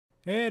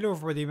Hello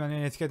everybody, my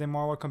name is Geddes and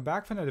welcome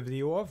back for another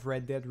video of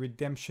Red Dead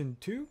Redemption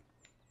 2.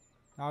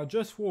 I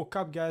just woke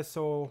up guys,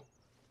 so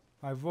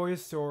my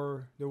voice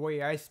or the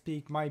way I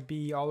speak might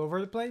be all over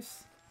the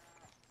place.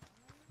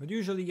 But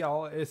usually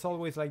it's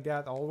always like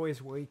that. I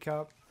always wake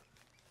up,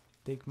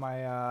 take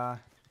my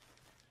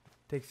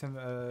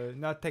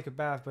not take a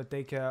bath, but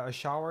take a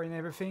shower and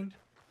everything.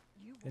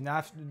 And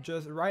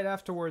just right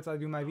afterwards I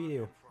do my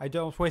video. I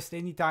don't waste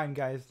any time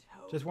guys.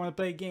 Just want to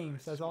play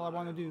games, that's all I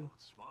want to do.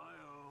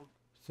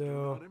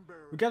 So,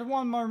 we got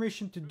one more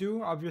mission to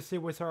do, obviously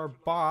with our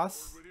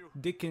boss,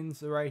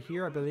 Dickens right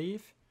here, I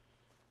believe.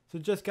 So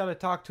just gotta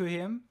talk to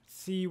him,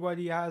 see what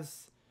he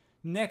has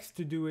next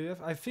to do with it.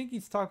 I think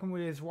he's talking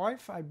with his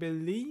wife, I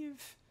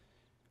believe.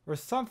 Or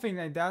something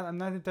like that, I'm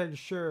not entirely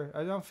sure.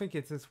 I don't think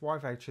it's his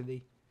wife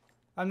actually.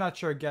 I'm not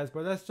sure guys,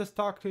 but let's just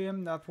talk to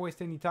him, not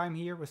waste any time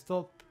here. We're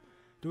still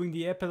doing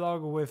the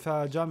epilogue with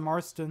John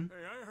Marston.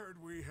 Hey, I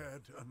heard we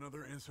had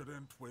another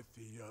incident with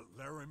the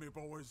Laramie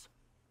boys.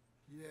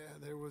 Yeah,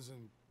 there was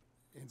an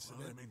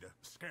incident. Well, I mean to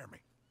scare me.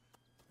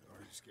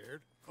 Are you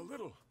scared? A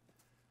little.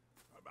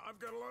 I've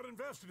got a lot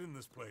invested in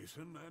this place,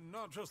 and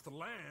not just the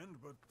land,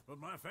 but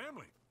my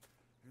family.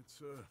 It's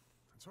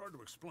hard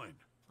to explain.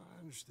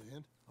 I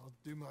understand. I'll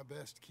do my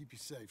best to keep you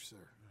safe,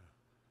 sir.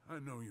 I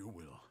know you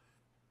will.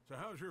 So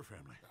how's your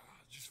family?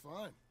 Just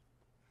fine.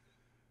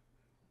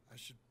 I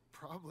should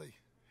probably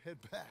head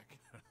back.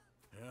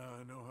 Yeah,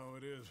 I know how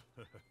it is.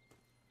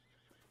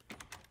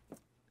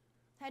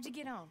 How'd you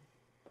get on?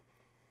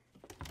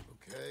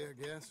 Okay, I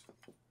guess.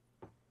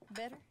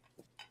 Better?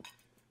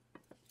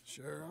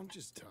 Sure, I'm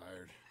just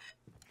tired.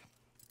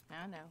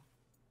 I know.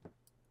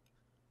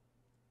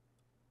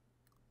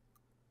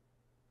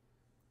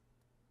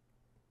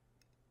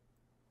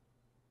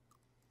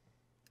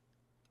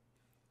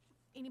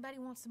 Anybody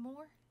want some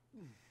more?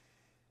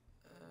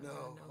 No,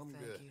 no, I'm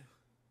thank good. you.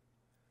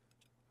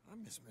 I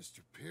miss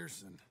Mr.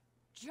 Pearson.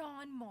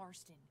 John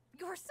Marston,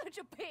 you're such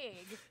a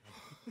pig.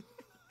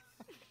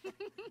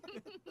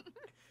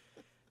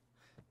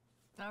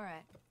 All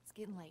right, it's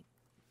getting late.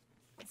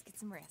 Let's get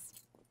some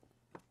rest.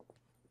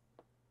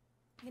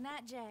 Good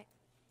night, Jack.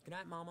 Good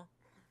night, Mama.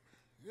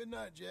 Good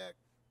night, Jack.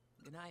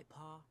 Good night,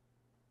 Pa.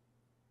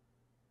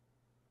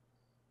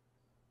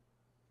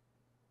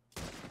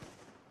 The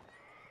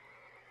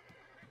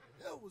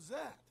hell was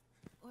that?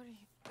 What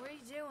are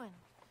you doing?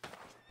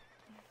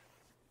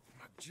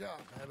 My job,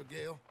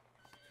 Abigail.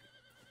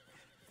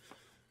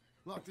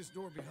 Lock this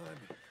door behind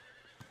me.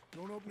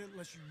 Don't open it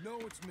unless you know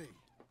it's me.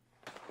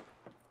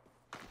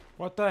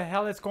 What the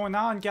hell is going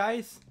on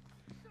guys?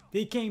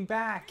 They came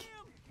back.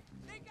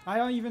 I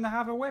don't even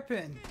have a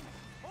weapon.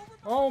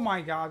 Oh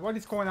my god, what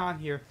is going on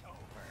here?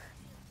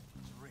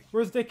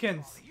 Where's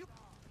Dickens?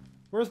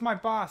 Where's my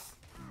boss?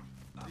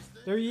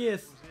 There he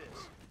is.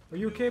 Are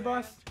you okay,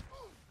 boss?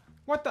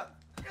 What the?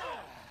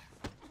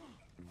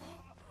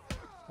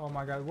 Oh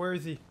my god, where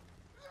is he?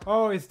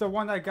 Oh, it's the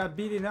one that got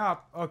beaten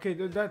up. Okay,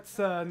 that's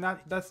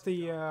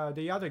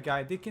the other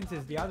guy. Dickens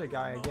is the other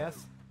guy, I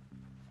guess.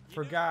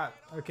 Forgot.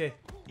 Okay.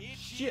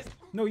 Shit.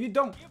 No, you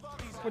don't.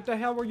 What the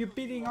hell were you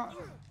beating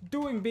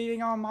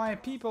on my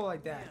people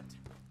like that?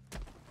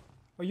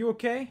 Are you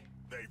okay?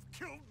 They've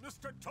killed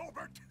Mr.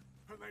 Tolbert,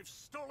 and they've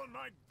stolen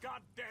my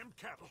goddamn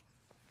cattle.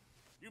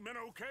 You men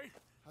okay?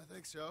 I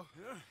think so.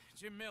 Yeah?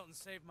 Jim Milton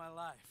saved my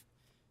life.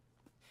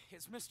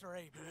 It's Mr.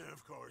 Abel. Yeah,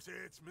 of course,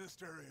 it's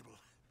Mr. Abel.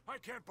 I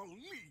can't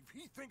believe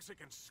he thinks he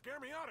can scare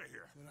me out of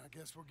here. Then I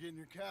guess we're getting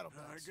your cattle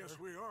back, I guess sir.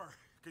 we are.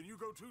 Can you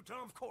go too,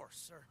 Tom? Of course,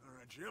 sir. All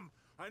right, Jim.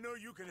 I know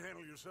you can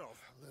handle yourself.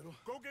 A little.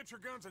 Go get your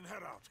guns and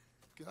head out.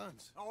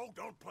 Guns. Oh,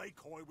 don't play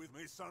coy with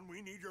me, son.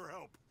 We need your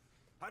help.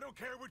 I don't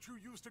care what you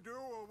used to do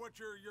or what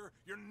your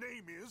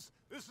name is.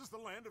 This is the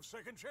land of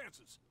second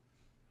chances.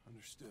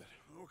 Understood.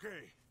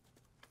 Okay.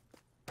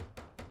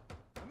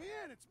 Let me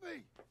in, it's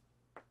me.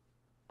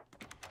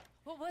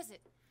 What was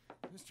it?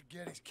 Mr.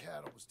 Geddes'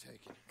 cattle was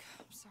taken.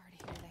 I'm sorry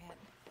to hear that.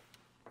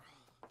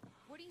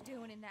 What are you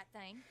doing in that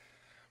thing?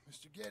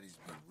 Mr. Geddes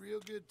been real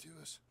good to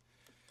us.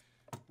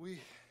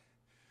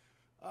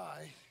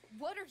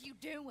 What are you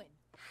doing?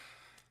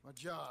 My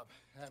job,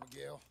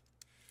 Abigail.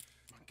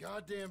 My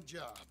goddamn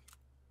job.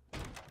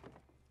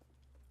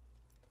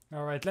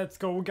 Alright, let's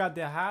go. We got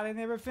the hat and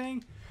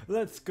everything.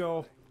 Let's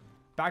go.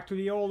 Back to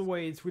the old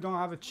ways. We don't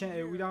have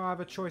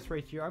a choice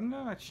right here. I'm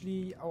gonna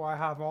actually... Oh, I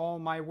have all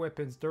my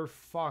weapons. They're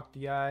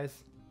fucked,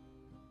 guys.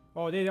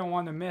 Oh, they don't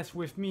want to mess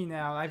with me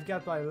now. I've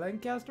got my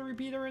Lancaster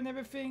repeater and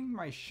everything.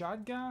 My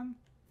shotgun.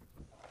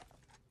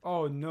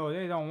 Oh no,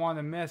 they don't want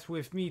to mess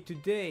with me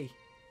today.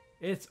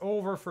 It's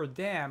over for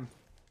them.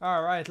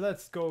 Alright,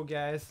 let's go,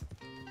 guys.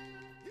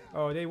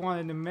 Oh, they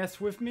wanted to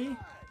mess with me?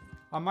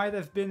 I might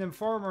have been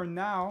informer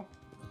now.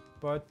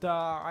 But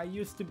I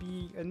used to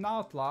be an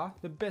outlaw,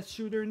 the best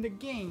shooter in the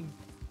game.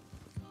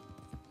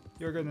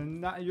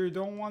 You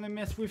don't want to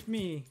mess with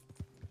me.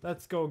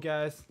 Let's go,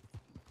 guys.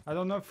 I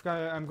don't know if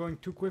I'm going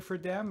too quick for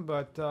them,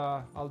 but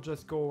I'll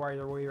just go right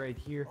away right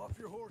here. Off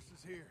your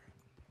horses here.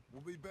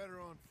 We'll be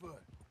better on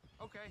foot.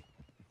 Okay.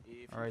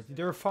 Alright,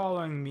 they're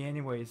following me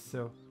anyways,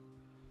 so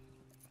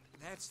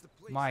That's the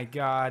place. My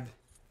God.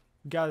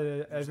 Got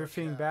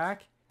everything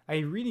back. I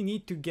really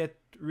need to get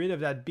rid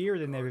of that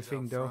beard and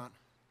everything though.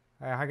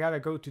 I gotta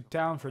go to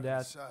town for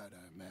that. Side,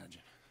 I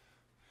imagine.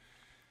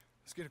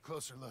 Let's get a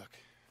closer look.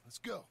 Let's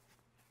go.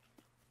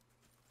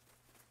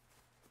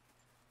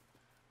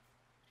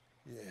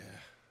 Yeah,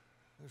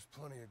 there's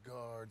plenty of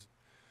guards.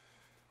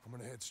 I'm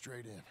gonna head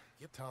straight in.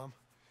 Yep. Tom,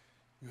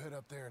 you head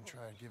up there and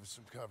try and give us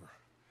some cover.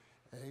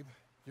 Abe,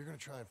 you're gonna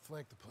try and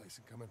flank the place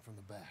and come in from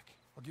the back.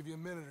 I'll give you a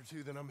minute or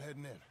two, then I'm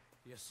heading in.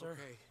 Yes, sir.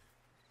 Okay.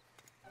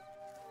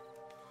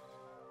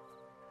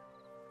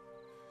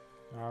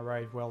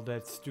 Alright, well,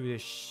 let's do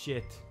this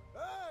shit.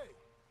 Hey!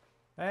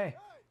 Hey,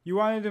 you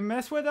wanted to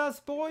mess with us,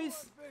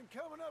 boys? I've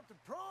been coming up to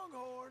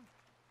Pronghorn.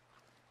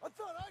 I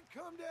thought I'd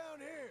come down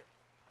here.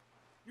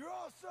 You're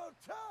all so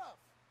tough.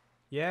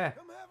 Yeah.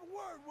 Come have a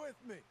word with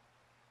me.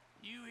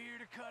 You here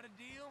to cut a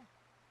deal?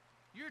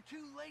 You're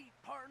too late,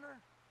 partner.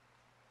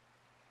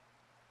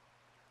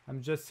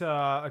 I'm just,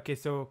 okay,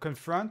 so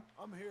confront.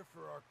 I'm here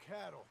for our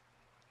cattle.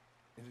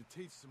 And to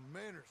teach some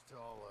manners to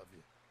all of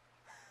you.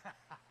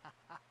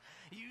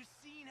 You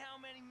seen how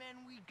many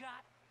men we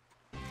got?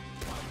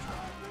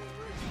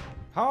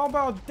 How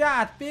about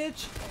that,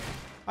 bitch?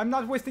 I'm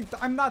not wasting,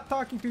 I'm not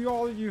talking to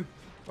all of you.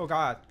 Oh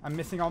God, I'm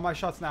missing all my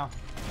shots now.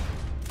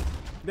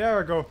 There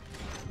we go.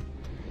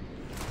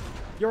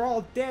 You're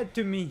all dead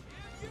to me.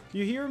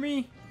 You hear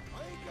me?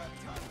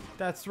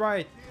 That's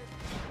right.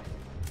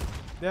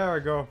 There we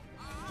go.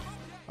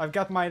 I've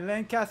got my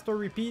Lancaster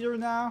repeater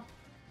now.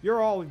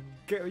 You're all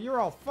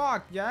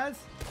fucked, guys.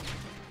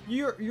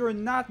 You're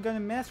not gonna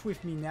mess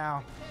with me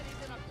now.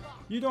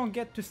 You don't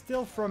get to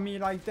steal from me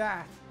like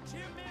that.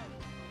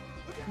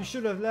 You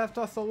should have left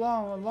us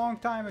alone a long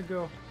time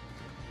ago.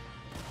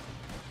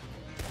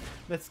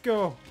 Let's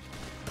go.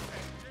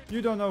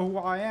 You don't know who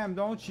I am,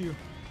 don't you?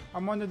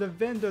 I'm one of the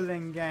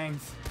Venderling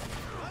gangs.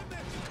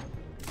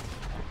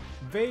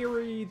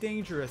 Very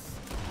dangerous.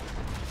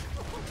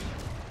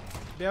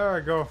 There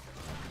we go.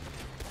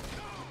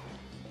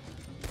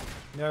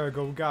 There we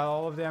go. We got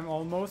all of them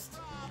almost.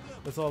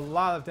 There's a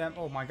lot of them.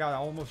 Oh my God, I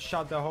almost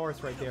shot the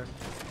horse right there.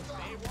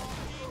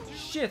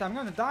 Shit, I'm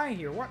gonna die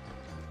here. What?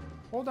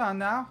 Hold on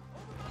now.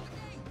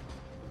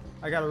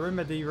 I gotta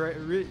remedy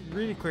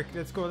really quick.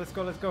 Let's go, let's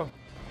go, let's go.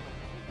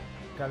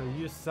 Gotta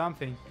use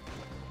something.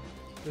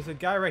 There's a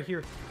guy right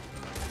here.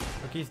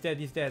 Okay, he's dead,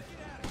 he's dead.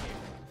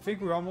 I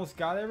think we almost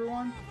got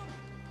everyone.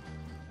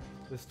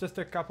 There's just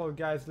a couple of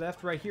guys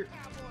left right here.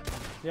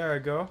 There we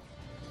go.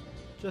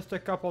 Just a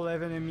couple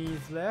of enemies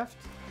left.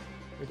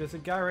 But there's a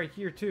guy right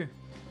here too.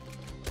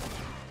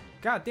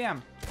 God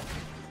damn.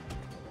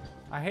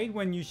 I hate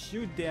when you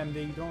shoot them,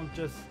 they don't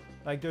just,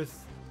 like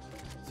there's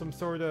some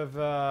sort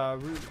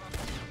of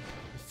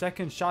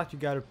second shot you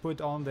gotta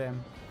put on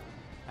them.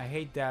 I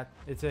hate that.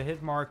 It's a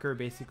hit marker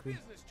basically.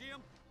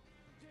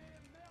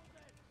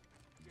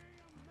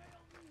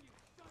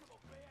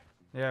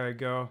 There we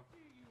go.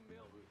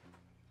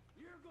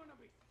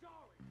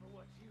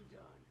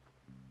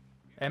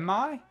 Am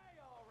I?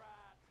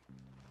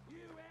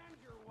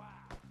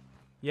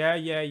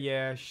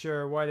 Yeah,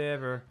 sure,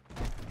 whatever.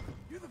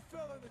 You're the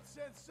fella that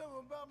said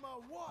something about my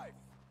wife.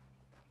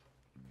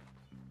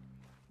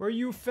 Where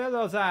you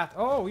fellas at?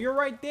 Oh, you're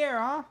right there,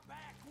 huh?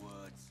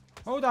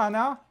 Hold on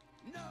now.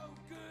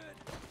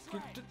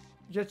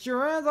 Get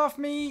your hands off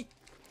me.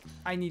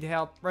 I need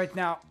help right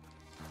now.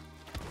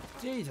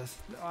 Jesus.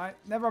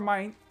 Never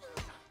mind.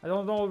 I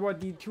don't know what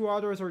the two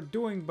others are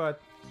doing,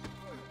 but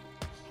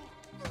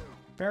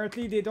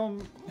apparently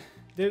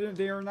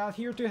they are not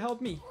here to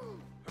help me.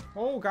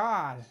 Oh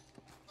God.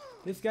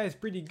 This guy is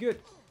pretty good.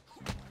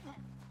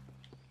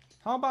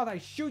 How about I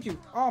shoot you?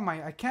 Oh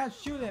my, I can't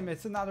shoot him.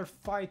 It's another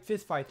fight,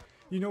 fist fight.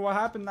 You know what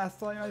happened last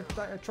time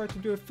I tried to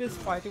do a fist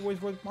fight? It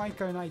was with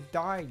Micah and I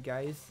died,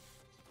 guys.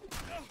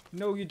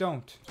 No, you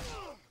don't.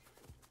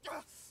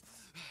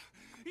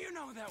 You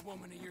know that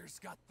woman of yours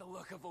got the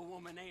look of a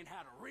woman ain't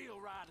had a real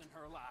ride in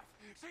her life.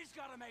 She's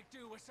gotta make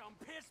do with some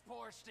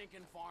piss-poor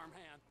stinking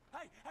farmhand.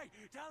 Hey,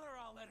 tell her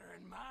I'll let her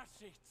in my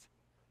seats.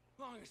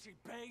 Long as she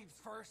bathes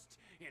first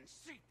in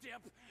sheep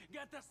dip,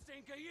 get the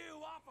stink of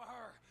you off of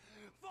her.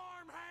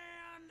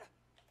 Farmhand!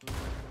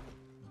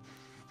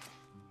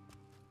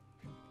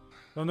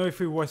 Don't know if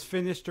it was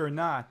finished or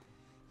not.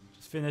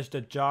 Just finished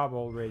the job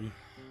already.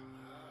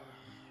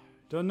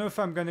 Don't know if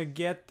I'm gonna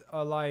get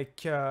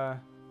an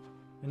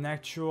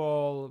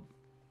actual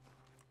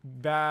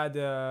bad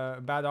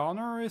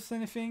honor or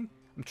anything.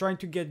 I'm trying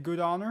to get good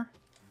honor.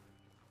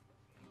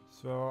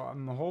 So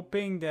I'm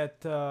hoping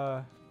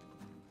that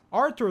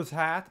Arthur's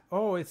hat.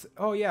 Oh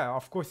yeah,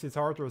 of course it's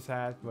Arthur's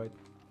hat, but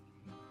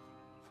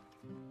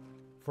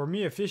for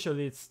me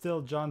officially it's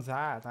still John's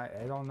hat.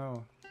 I don't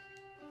know.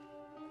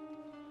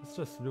 Let's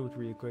just loot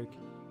really quick.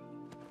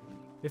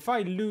 If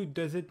I loot,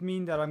 does it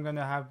mean that I'm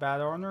gonna have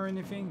bad honor or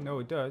anything? No,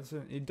 it does.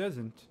 It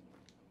doesn't.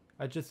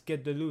 I just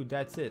get the loot,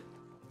 that's it.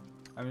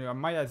 I mean, I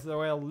might as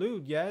well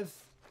loot,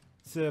 yes.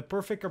 It's a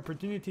perfect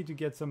opportunity to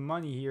get some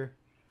money here.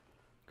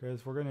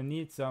 Because we're gonna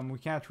need some. We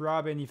can't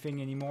rob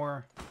anything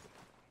anymore.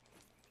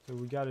 So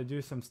we gotta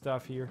do some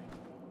stuff here.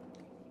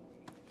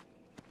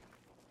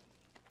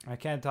 I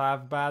can't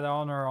have bad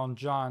honor on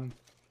John.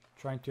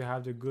 Trying to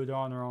have the good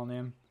honor on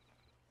him.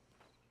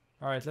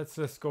 Alright,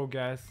 let's go,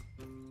 guys.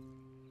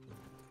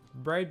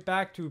 Right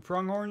back to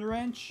Pronghorn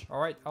Ranch.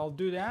 Alright, I'll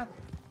do that.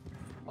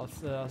 I'll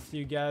see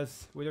you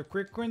guys with a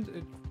quick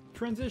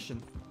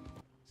transition.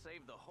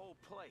 Save the whole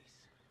place.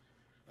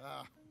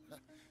 Ah,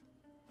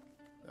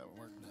 that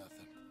weren't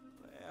nothing.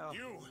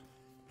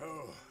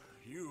 Well,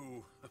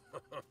 You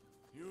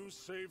you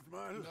saved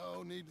my life.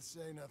 No need to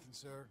say nothing,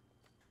 sir.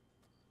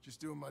 Just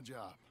doing my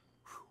job.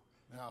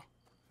 Now,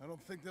 I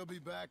don't think they'll be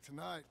back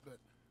tonight, but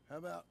how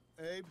about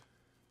Abe?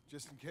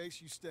 Just in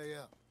case you stay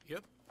up.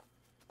 Yep.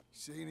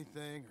 See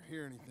anything or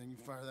hear anything, you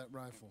fire that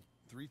rifle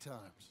 3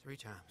 times. 3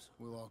 times.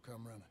 We'll all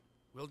come running.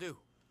 Will do.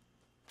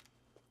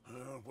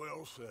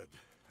 Well said.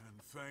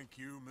 And thank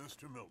you,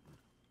 Mr. Milton.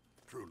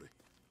 Truly.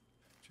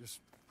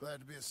 Just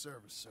glad to be of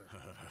service, sir.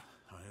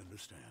 I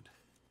understand.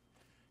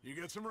 You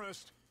get some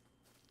rest.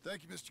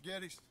 Thank you, Mr.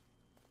 Geddes.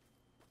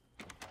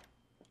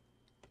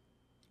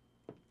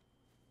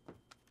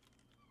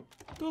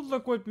 Don't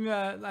look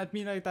at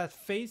me like that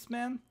face,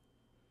 man.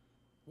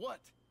 What?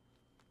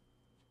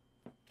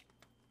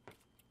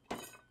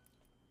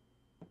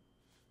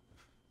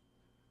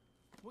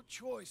 What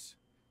choice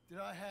did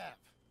I have?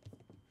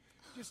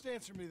 Just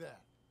answer me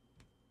that.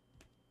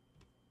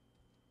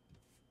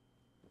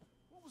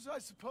 What was I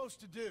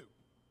supposed to do?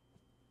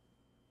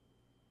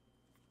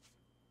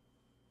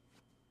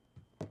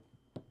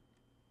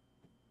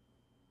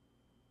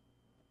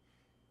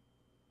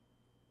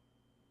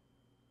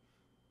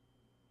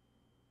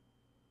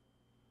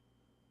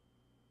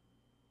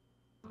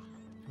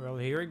 Well,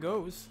 here it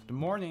goes. The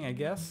morning, I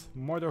guess.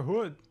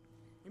 Motherhood.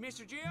 Hey,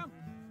 Mr. Jim?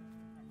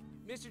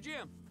 Mr.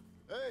 Jim,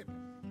 Hey,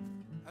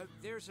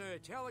 there's a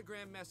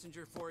telegram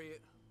messenger for you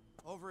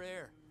over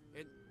there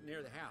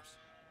near the house.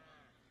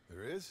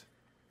 there is?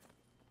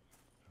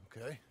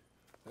 Okay.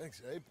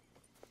 Thanks, Abe.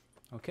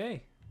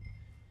 Okay.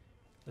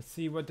 Let's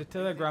see what the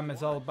telegram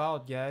is all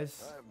about,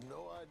 guys. I have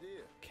no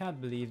idea,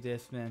 Can't believe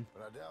this, man.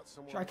 but I doubt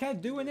someone... I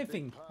can't do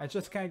anything. I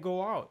just can't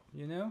go out,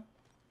 you know?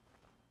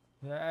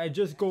 I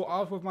just go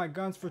out with my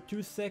guns for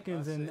 2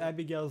 seconds and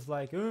Abigail's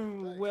like,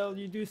 oh, well,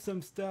 you do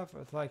some stuff.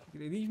 It's like,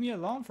 leave me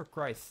alone for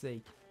Christ's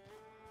sake.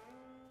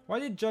 Why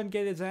did John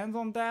get his hands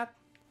on that?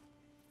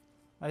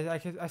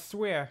 I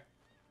swear.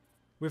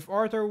 With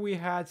Arthur we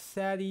had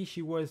Sadie.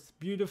 She was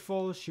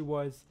beautiful. She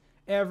was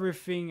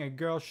everything a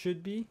girl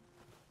should be.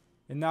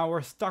 And now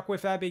we're stuck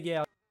with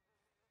Abigail.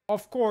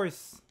 Of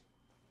course.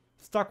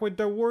 Stuck with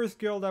the worst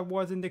girl that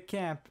was in the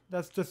camp.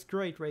 That's just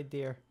great right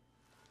there.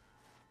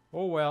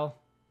 Oh well.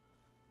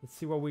 Let's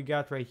see what we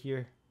got right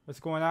here. What's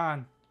going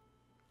on?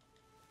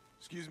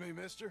 Excuse me,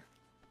 mister.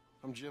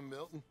 I'm Jim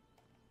Milton.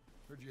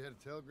 Heard you had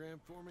a telegram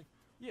for me?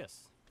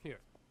 Yes, here.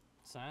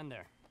 Sign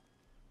there.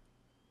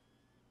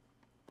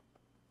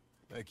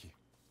 Thank you.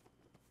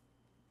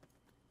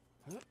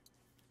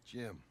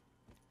 Jim,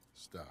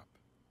 stop.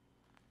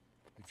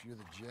 If you're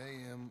the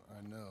JM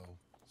I know,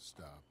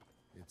 stop.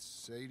 It's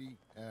Sadie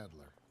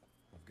Adler.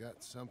 I've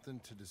got something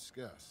to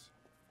discuss.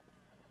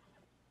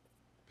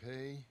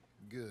 Pay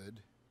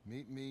good.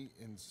 Meet me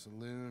in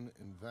saloon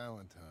in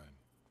Valentine.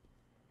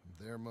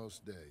 I'm there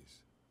most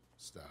days.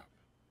 Stop.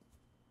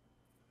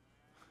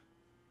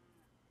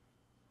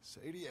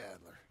 Sadie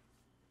Adler.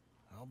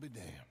 I'll be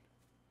damned.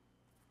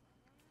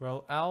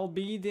 Well, I'll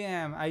be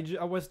damned.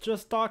 I was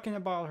just talking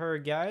about her,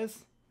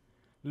 guys.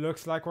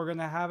 Looks like we're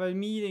gonna have a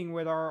meeting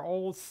with our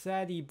old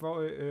Sadie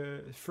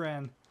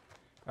friend.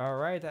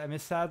 Alright,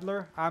 Miss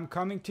Sadler, I'm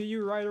coming to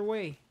you right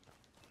away.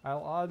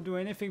 I'll do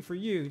anything for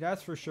you,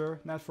 that's for sure.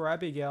 Not for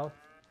Abigail.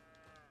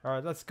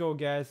 Alright, let's go,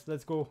 guys.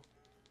 Let's go.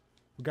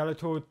 We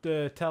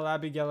gotta tell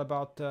Abigail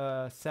about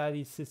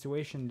Sadie's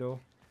situation, though.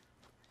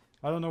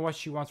 I don't know what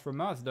she wants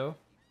from us, though.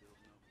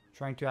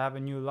 Trying to have a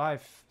new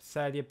life.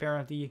 Sadie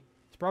apparently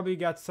has probably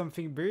got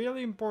something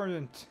really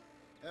important.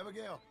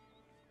 Abigail.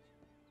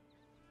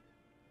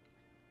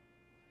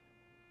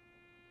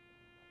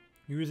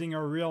 Using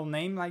a real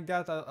name like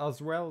that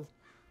as well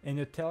in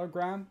a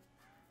telegram,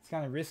 it's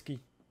kind of risky.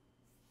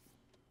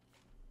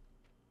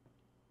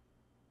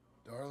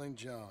 Darling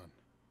John,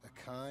 a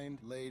kind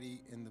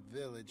lady in the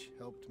village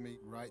helped me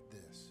write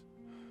this.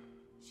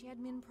 She had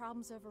men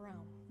problems of her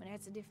own, but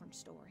that's a different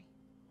story.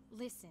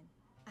 Listen,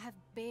 I've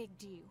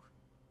begged you,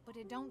 but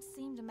it don't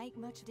seem to make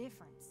much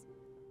difference.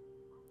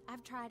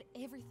 I've tried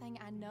everything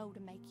I know to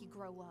make you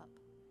grow up.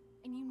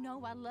 And you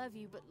know I love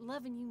you, but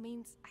loving you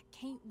means I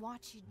can't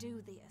watch you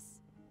do this.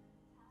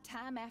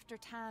 Time after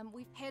time,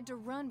 we've had to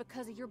run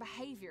because of your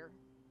behavior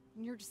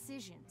and your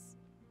decisions.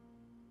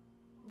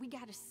 We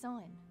got a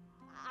son.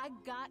 I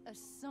got a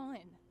son.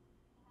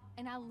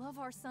 And I love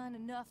our son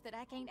enough that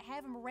I can't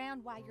have him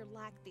around while you're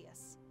like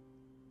this.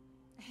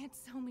 I had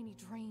so many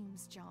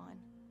dreams, John.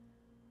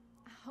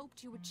 I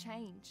hoped you would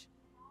change.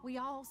 We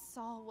all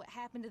saw what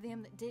happened to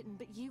them that didn't,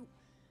 but you...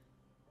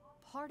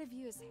 Part of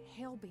you is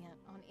hell-bent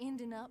on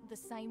ending up the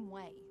same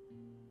way.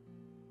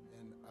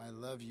 And I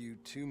love you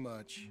too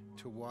much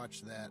to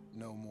watch that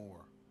no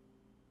more.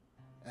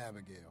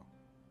 Abigail.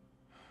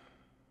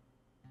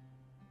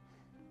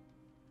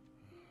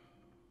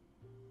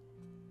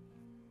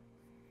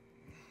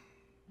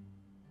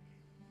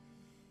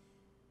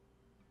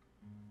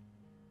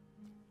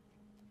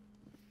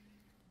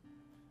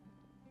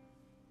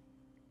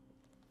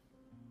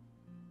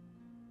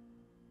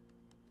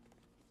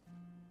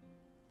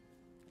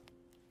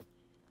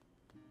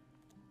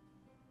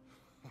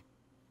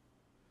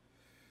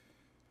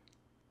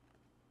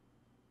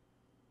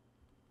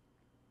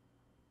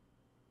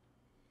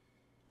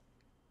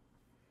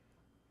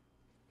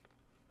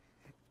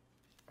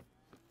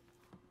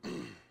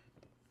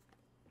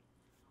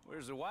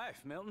 Where's the wife,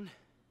 Milton?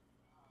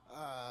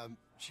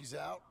 She's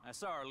out. I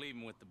saw her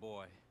leaving with the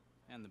boy.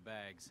 And the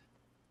bags.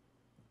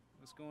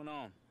 What's going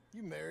on?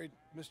 You married,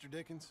 Mr.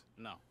 Dickens?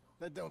 No.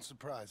 That don't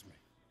surprise me.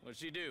 What'd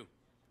she do?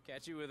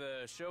 Catch you with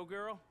a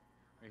showgirl?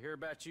 Or hear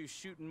about you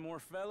shooting more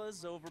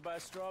fellas over by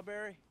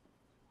Strawberry?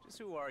 Just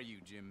who are you,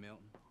 Jim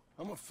Milton?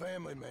 I'm a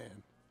family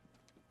man.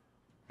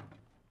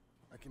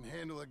 I can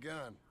handle a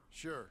gun,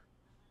 sure.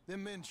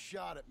 Them men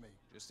shot at me.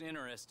 Just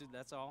interested,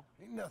 that's all.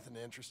 Ain't nothing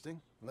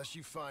interesting, unless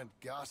you find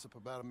gossip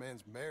about a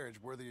man's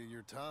marriage worthy of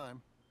your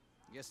time.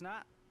 Guess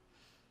not.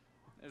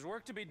 There's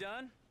work to be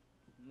done,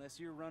 unless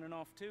you're running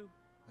off too.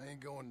 I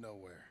ain't going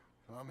nowhere.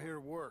 I'm here to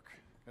work.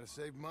 Gotta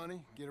save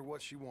money, get her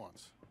what she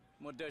wants.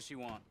 What does she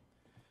want?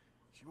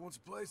 She wants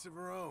a place of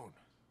her own.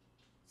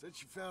 Said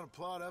she found a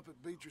plot up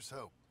at Beecher's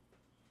Hope.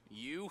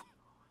 You?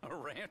 A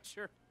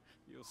rancher?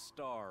 You'll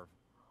starve.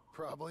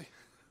 Probably.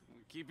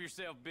 Keep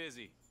yourself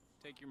busy.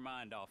 Take your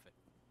mind off it.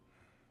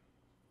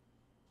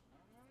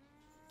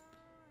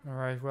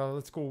 Alright, well,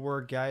 let's go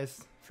work,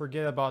 guys.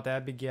 Forget about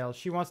Abigail.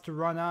 She wants to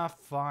run off,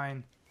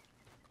 fine.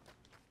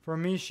 For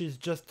me, she's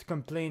just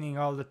complaining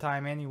all the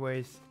time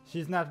anyways.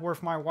 She's not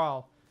worth my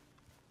while.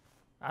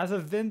 As a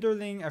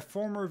Venderling, a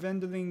former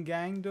Venderling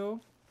gang though,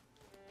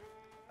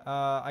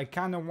 I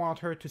kind of want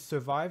her to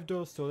survive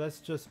though, so let's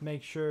just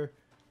make sure,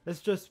 let's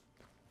just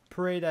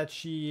pray that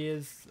she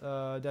is,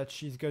 that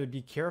she's gonna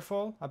be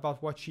careful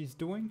about what she's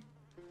doing.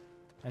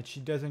 And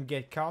she doesn't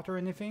get caught or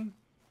anything.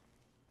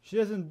 She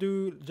doesn't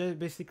do just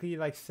basically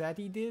like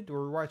Sadie did,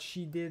 or what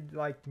she did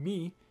like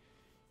me.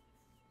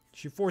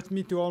 She forced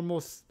me to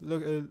almost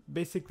look,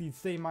 basically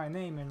say my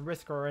name and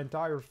risk her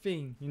entire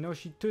thing. You know,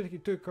 she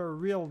took her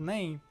real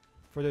name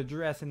for the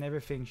dress and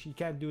everything. She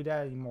can't do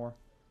that anymore.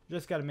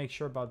 Just gotta make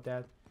sure about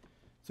that.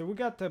 So we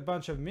got a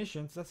bunch of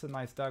missions. That's a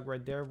nice dog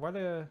right there. What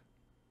a...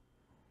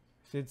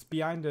 It's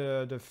behind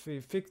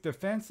fix the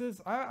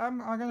fences. I'm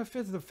gonna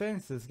fix the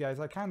fences, guys.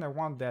 I kind of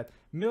want that.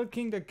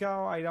 Milking the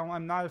cow.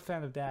 I'm not a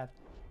fan of that.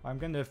 I'm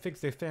gonna fix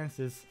the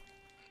fences.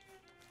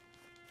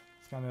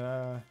 It's kind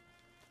of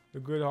a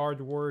good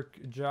hard work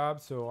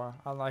job, so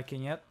I'm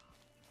liking it.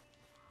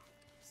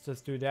 Let's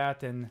just do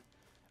that, and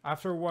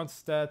after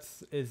once that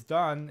is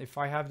done, if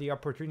I have the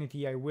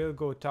opportunity, I will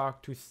go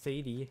talk to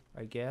Sadie,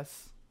 I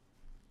guess.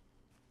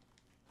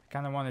 I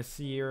kind of want to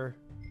see her,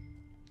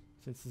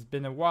 since it's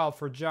been a while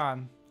for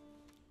John,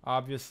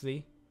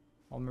 obviously.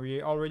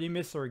 Already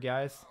miss her,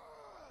 guys.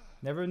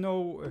 Never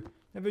knew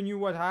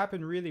what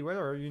happened really with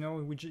her, you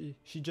know.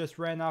 She just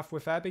ran off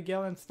with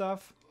Abigail and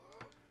stuff.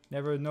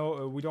 Never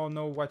know, we don't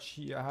know what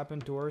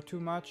happened to her too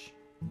much.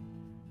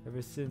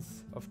 Ever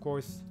since, of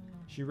course,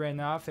 she ran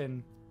off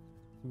and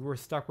we were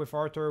stuck with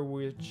Arthur,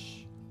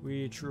 which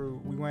we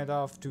went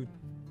off to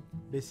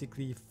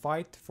basically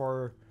fight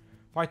to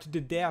the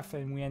death,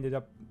 and we ended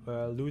up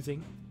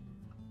losing.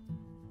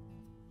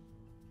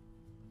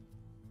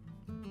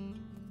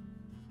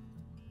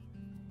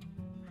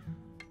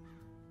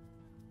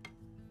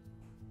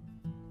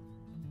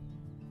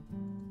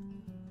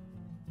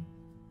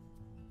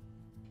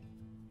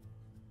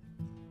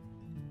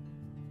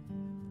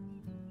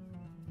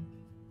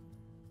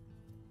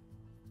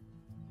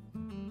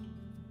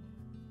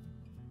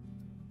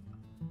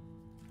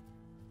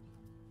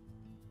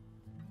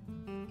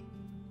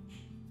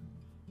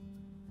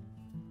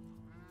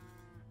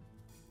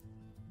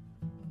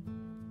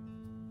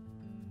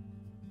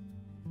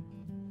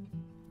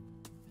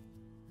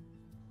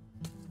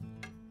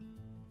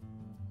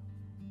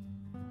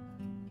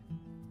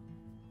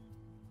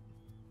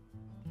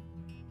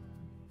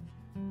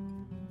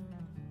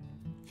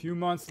 Few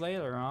months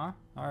later, huh?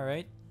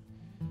 Alright.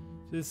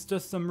 So it's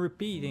just some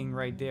repeating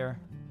right there.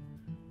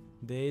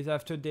 Days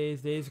after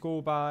days, days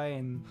go by,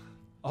 and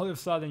all of a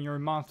sudden you're a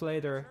month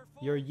later,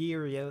 you're a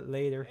year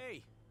later.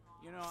 Hey,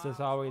 you know, This is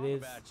how it is.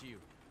 about you.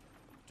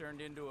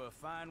 Turned into a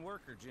fine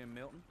worker, Jim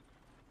Milton.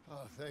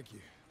 Oh, thank you.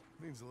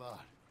 Means a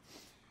lot.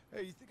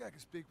 Hey, you think I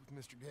could speak with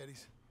Mr.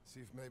 Geddes? See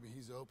if maybe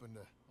he's open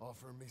to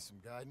offering me some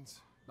guidance?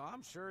 No,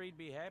 I'm sure he'd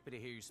be happy to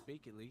hear you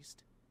speak at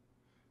least.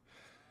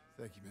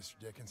 Thank you, Mr.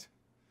 Dickens.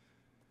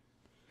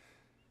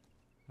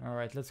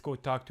 Alright, let's go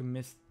talk to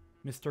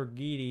Mr.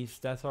 Geddes.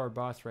 That's our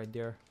boss right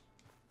there.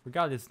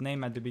 Forgot his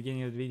name at the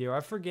beginning of the video.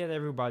 I forget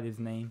everybody's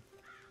name.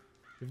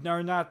 If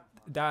they're not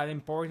that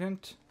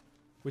important,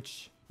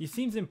 which he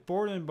seems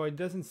important, but it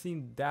doesn't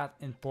seem that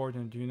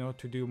important, you know,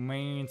 to do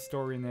main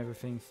story and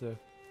everything. So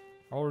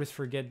I always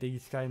forget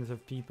these kinds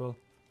of people.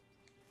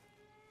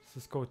 Let's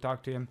just go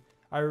talk to him.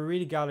 I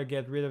really gotta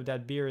get rid of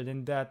that beard,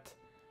 and that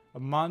a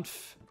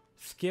month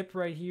skip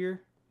right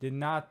here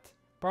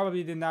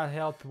probably did not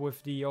help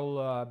with the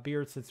old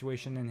beard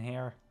situation and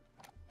hair.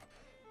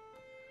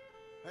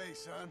 Hey,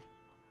 son.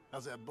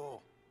 How's that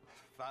bull?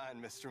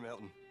 Fine, Mr.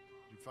 Milton.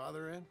 Your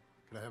father in?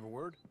 Can I have a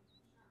word?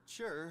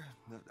 Sure,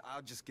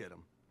 I'll just get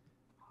him.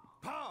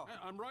 Pa!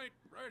 I'm right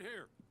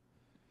here.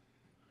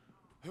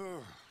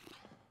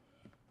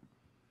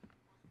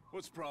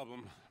 What's the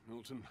problem,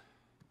 Milton?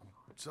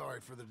 Sorry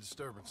for the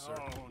disturbance, sir.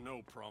 Oh,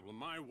 no problem.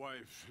 My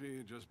wife,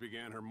 she just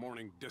began her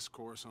morning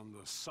discourse on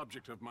the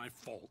subject of my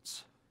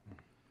faults.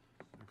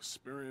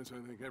 Experience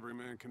I think every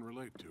man can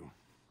relate to.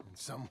 In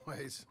some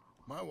ways,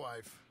 my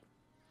wife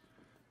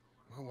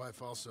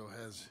also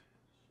has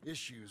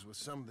issues with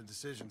some of the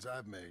decisions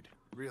I've made.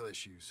 Real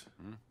issues.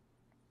 Hmm?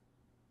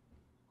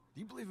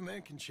 Do you believe a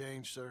man can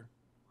change, sir?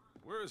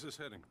 Where is this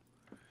heading?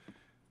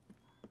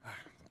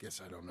 Guess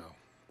I don't know.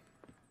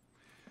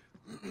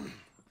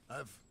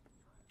 I've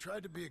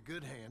tried to be a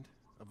good hand.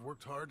 I've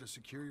worked hard to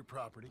secure your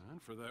property.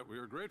 And for that, we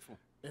are grateful.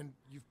 And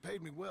you've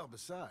paid me well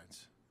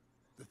besides.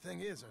 The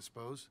thing is, I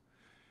suppose,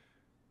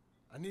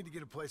 I need to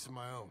get a place of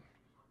my own,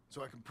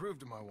 so I can prove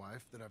to my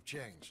wife that I've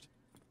changed.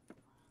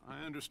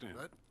 I understand.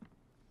 But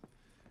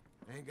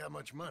I ain't got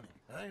much money.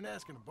 I ain't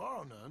asking to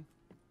borrow none.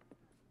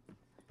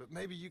 But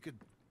maybe you could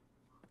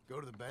go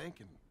to the bank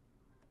and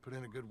put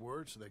in a good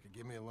word so they could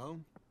give me a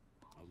loan?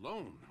 A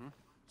loan, huh?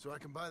 So I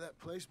can buy that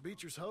place,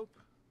 Beecher's Hope?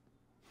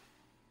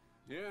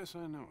 Yes,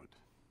 I know it.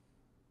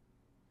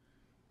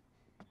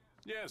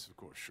 Yes, of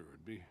course, sure.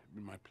 It'd be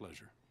my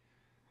pleasure.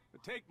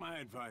 But take my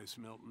advice,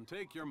 Milton.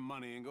 Take your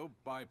money and go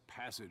buy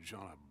passage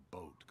on a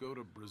boat. Go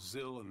to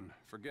Brazil and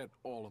forget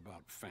all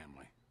about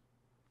family.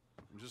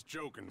 I'm just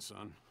joking,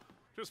 son.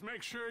 Just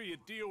make sure you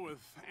deal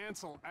with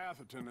Ansel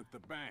Atherton at the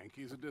bank.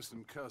 He's a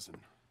distant cousin.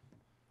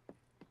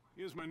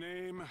 Here's my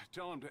name.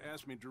 Tell him to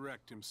ask me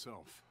direct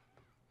himself.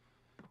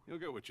 You'll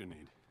get what you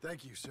need.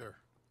 Thank you, sir.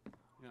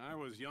 Yeah, I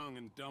was young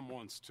and dumb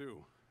once,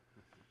 too.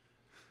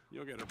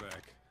 You'll get it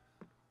back.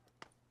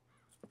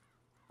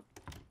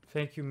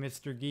 Thank you,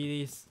 Mr.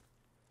 Geddes.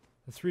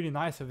 That's really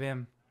nice of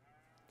him.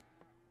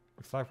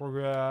 Looks like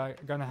we're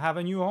gonna have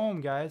a new home,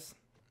 guys.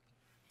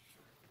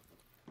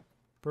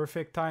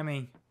 Perfect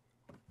timing.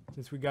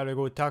 Since we gotta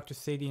go talk to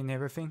Sadie and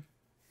everything.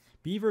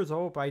 Beaver's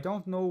Hope, I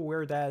don't know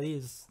where that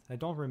is. I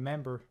don't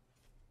remember.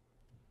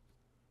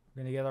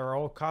 We're gonna get our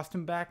old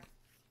costume back.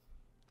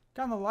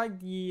 Kinda like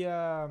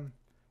the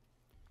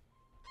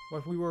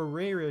what we were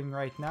wearing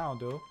right now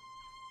though.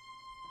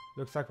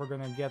 Looks like we're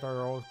gonna get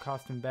our old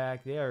costume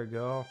back. There we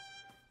go.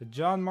 The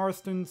John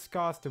Marston's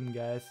costume,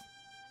 guys.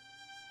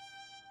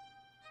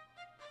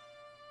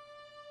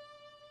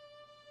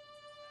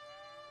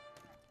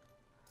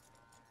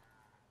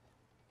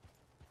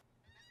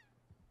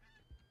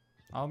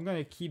 I'm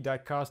gonna keep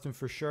that costume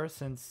for sure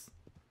since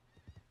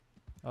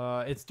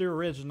it's the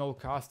original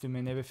costume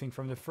and everything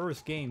from the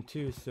first game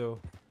too,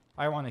 so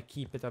I want to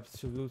keep it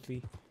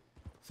absolutely.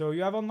 So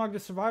you have unlocked the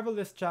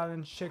survivalist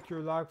challenge. Check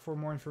your log for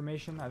more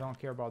information. I don't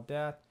care about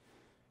that.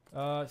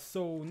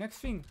 So next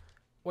thing,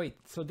 wait,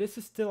 so this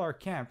is still our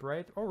camp,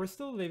 right? Oh, we're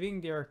still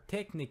living there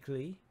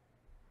technically.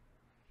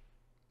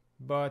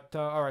 But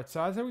alright,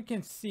 so as we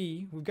can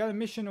see, we've got a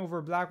mission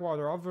over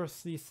Blackwater.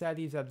 Obviously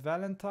Sadie's at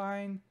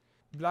Valentine.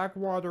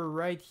 Blackwater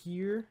right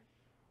here,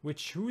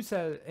 which who's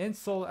at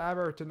Ansel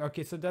Atherton.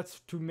 Okay, so that's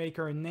to make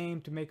our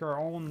name, to make our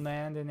own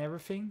land and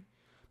everything.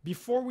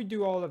 Before we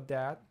do all of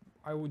that,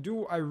 I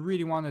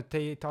really want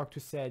to talk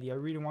to Sadie. I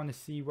really want to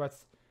see what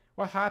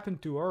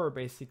happened to her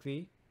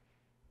basically.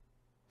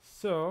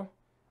 So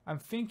I'm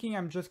thinking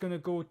I'm just gonna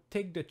go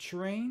take the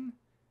train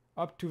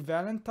up to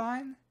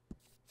Valentine.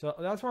 So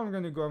that's where I'm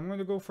gonna go. I'm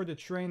gonna go for the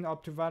train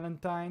up to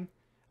Valentine.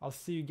 I'll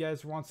see you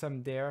guys once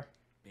I'm there.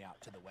 Be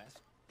out to the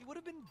west. It would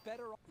have been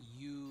better.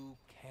 You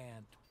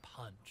can't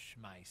punch,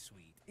 my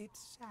sweet.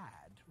 It's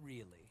sad,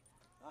 really.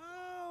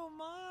 Oh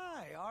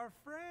my, our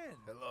friend.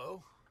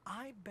 Hello?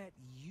 I bet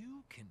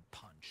you can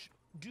punch.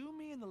 Do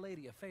me and the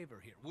lady a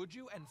favor here, would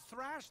you? And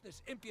thrash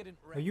this impudent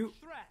wretch. Are you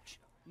thrash?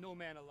 No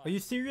man alive. Are you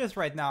serious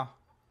right now?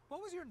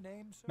 What was your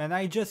name, sir? Man,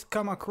 I just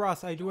come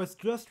across. I was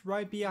just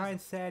right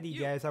behind Sadie,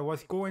 guys. I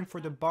was going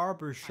for the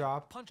barber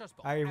shop.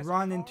 I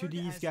run into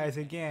these guys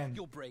again.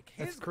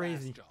 That's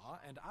crazy.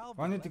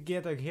 Wanted to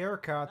get a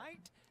haircut.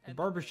 The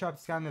barber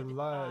shop's kind of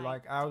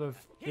like out of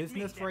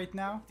business right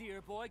now.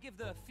 Dear boy, give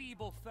the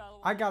feeble fellow.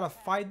 I gotta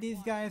fight these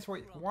guys.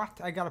 Wait,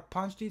 what? I gotta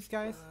punch these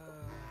guys?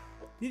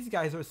 These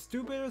guys are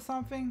stupid or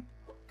something?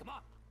 Come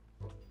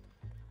on.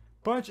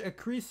 Punch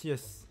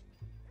Acrisius.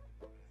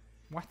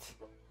 What?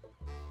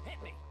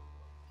 Hit me.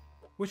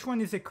 Which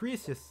one is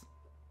Acrisius?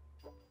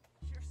 Sure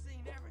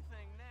seen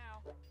everything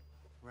now.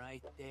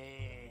 Right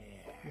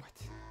there.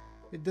 What?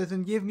 It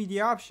doesn't give me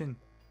the option.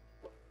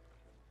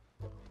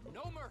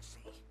 No mercy.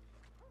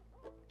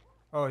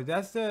 Oh,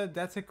 that's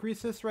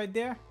Acrisius right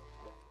there?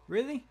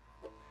 Really?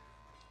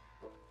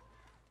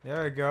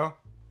 There we go.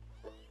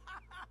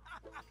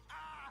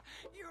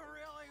 You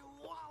really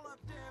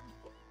walloped him.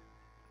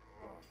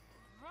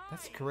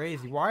 That's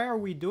crazy. Why are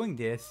we doing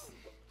this?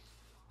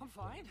 I'm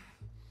fine.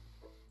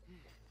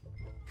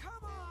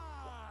 Come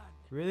on.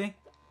 Really?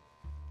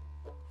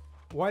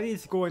 What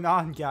is going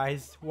on,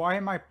 guys? Why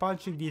am I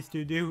punching these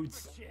two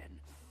dudes?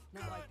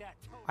 Not like that.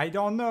 I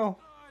don't know.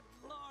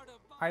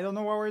 I don't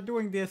know why we're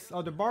doing this.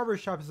 Oh, the barber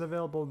shop is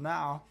available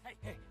now.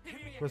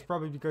 It was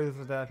probably because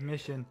of that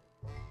mission.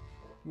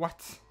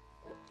 What?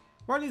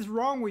 What is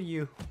wrong with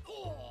you?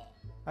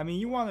 I mean,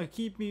 you want to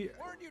keep me...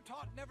 Weren't you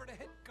taught never to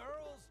hit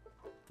girls?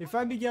 If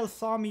Abigail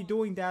saw me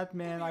doing that,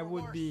 man, I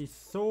would be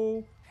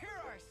so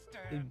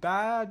in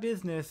bad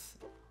business.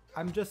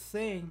 I'm just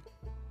saying.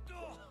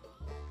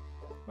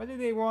 Why did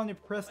they want to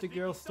press the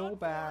girl so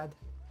bad?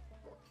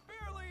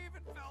 Barely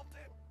even felt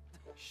it.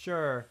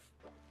 Sure.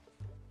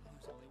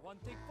 There's only one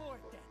thing for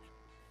it then.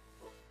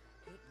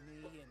 Hit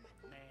me in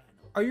the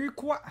manhood. Are you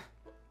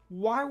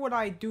Why would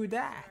I do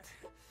that?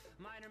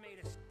 Miner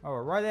made us.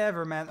 Oh,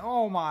 whatever, man.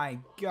 Oh my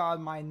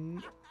god,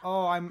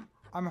 oh,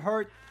 I'm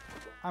hurt.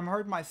 I'm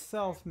hurt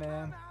myself,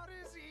 man. Out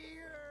his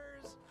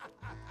ears.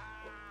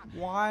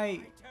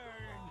 Why?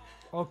 Turn.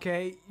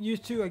 Okay, you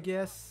too, I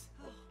guess.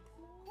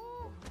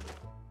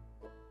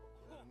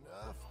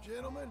 Enough,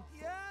 gentlemen?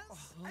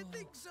 Yes, I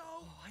think so.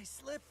 I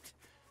slipped,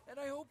 and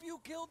I hope you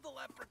killed the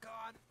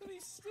leprechaun. And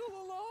he's still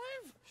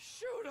alive?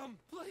 Shoot him,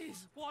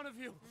 please, one of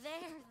you.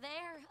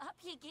 There, up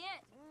you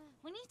get.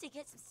 We need to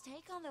get some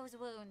steak on those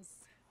wounds.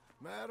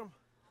 Madam,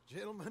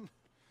 gentlemen,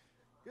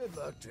 good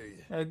luck to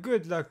you.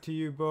 Good luck to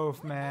you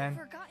both, man.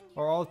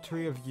 Or all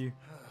three of you.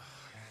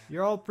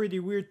 You're all pretty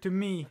weird to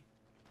me.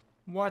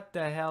 What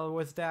the hell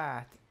was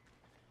that?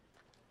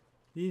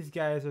 These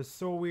guys are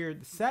so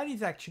weird.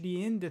 Sally's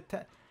actually in the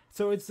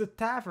so it's the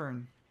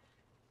tavern.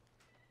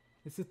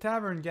 It's the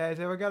tavern,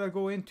 guys. I gotta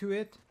go into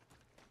it.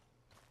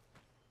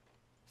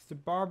 It's the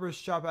barber's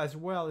shop as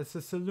well. It's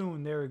a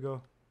saloon. There we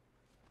go.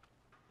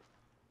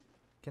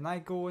 Can I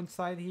go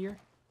inside here?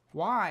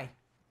 Why?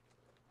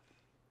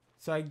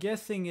 So I'm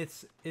guessing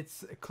it's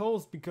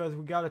closed because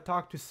we gotta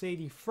talk to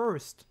Sadie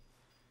first.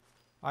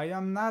 I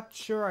am not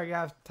sure I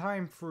have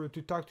time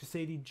to talk to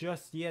Sadie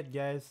just yet,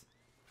 guys.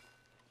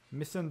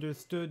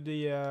 Misunderstood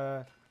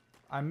the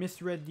I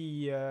misread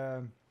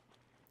the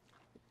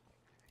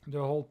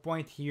whole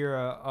point here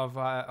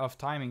of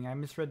timing. I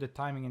misread the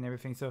timing and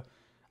everything, so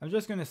I'm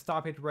just gonna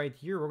stop it right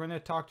here. We're gonna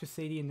talk to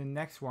Sadie in the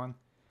next one.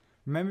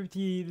 Remember to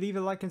leave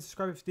a like and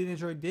subscribe if you did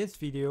enjoy this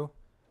video.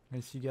 I'm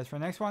gonna see you guys for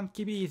the next one.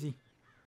 Keep it easy.